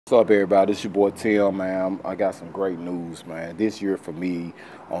What's up, everybody? It's your boy Tim, man. I got some great news, man. This year for me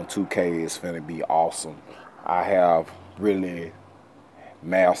on 2K is finna be awesome. I have really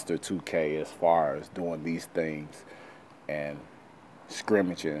mastered 2K as far as doing these things and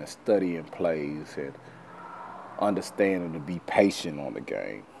scrimmaging and studying plays and understanding to be patient on the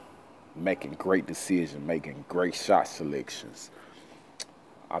game, making great decisions, making great shot selections.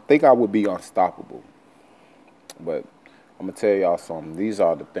 I think I would be unstoppable, but I'm gonna tell y'all something. These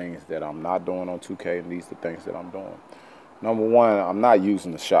are the things that I'm not doing on 2K, and these are the things that I'm doing. Number one, I'm not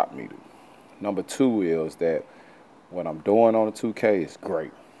using the shot meter. Number two is that what I'm doing on the 2K is great.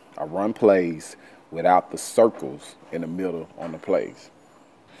 I run plays without the circles in the middle on the plays.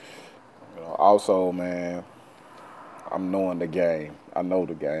 Also, man, I'm knowing the game. I know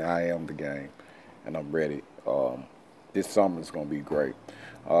the game. I am the game, and I'm ready. This summer is gonna be great.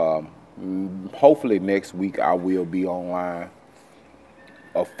 Hopefully next week I will be online,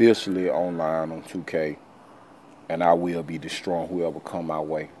 officially online on 2K, and I will be destroying whoever come my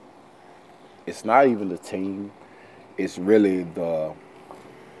way. It's not even the team, it's really the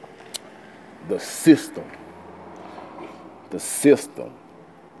system. The system.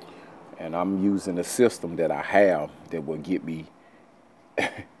 And I'm using the system that I have that will get me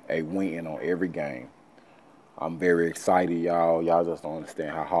a win on every game. I'm very excited, y'all. Y'all just don't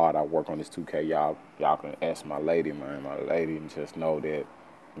understand how hard I work on this 2K. Y'all can ask my lady, man. My lady, and just know that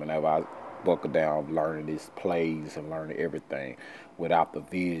whenever I buckle down learning these plays and learning everything without the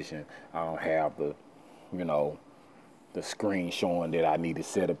vision, I don't have the screen showing that I need to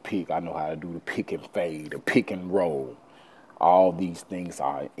set a pick. I know how to do the pick and fade, the pick and roll. All these things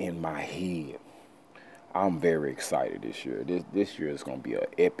are in my head. I'm very excited this year. This year is going to be an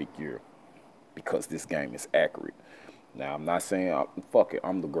epic year, because this game is accurate. Now, I'm not saying, fuck it,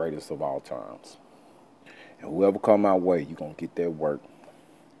 I'm the greatest of all times. And whoever come my way, you're going to get that work.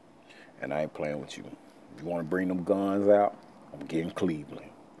 And I ain't playing with you. If you want to bring them guns out, I'm getting Cleveland.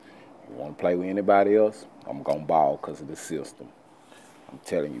 If you want to play with anybody else, I'm going to ball because of the system. I'm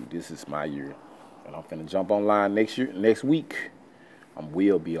telling you, this is my year. And I'm finna jump online next week. I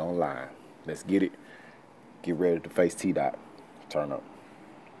will be online. Let's get it. Get ready to face T-Dot. Turn up.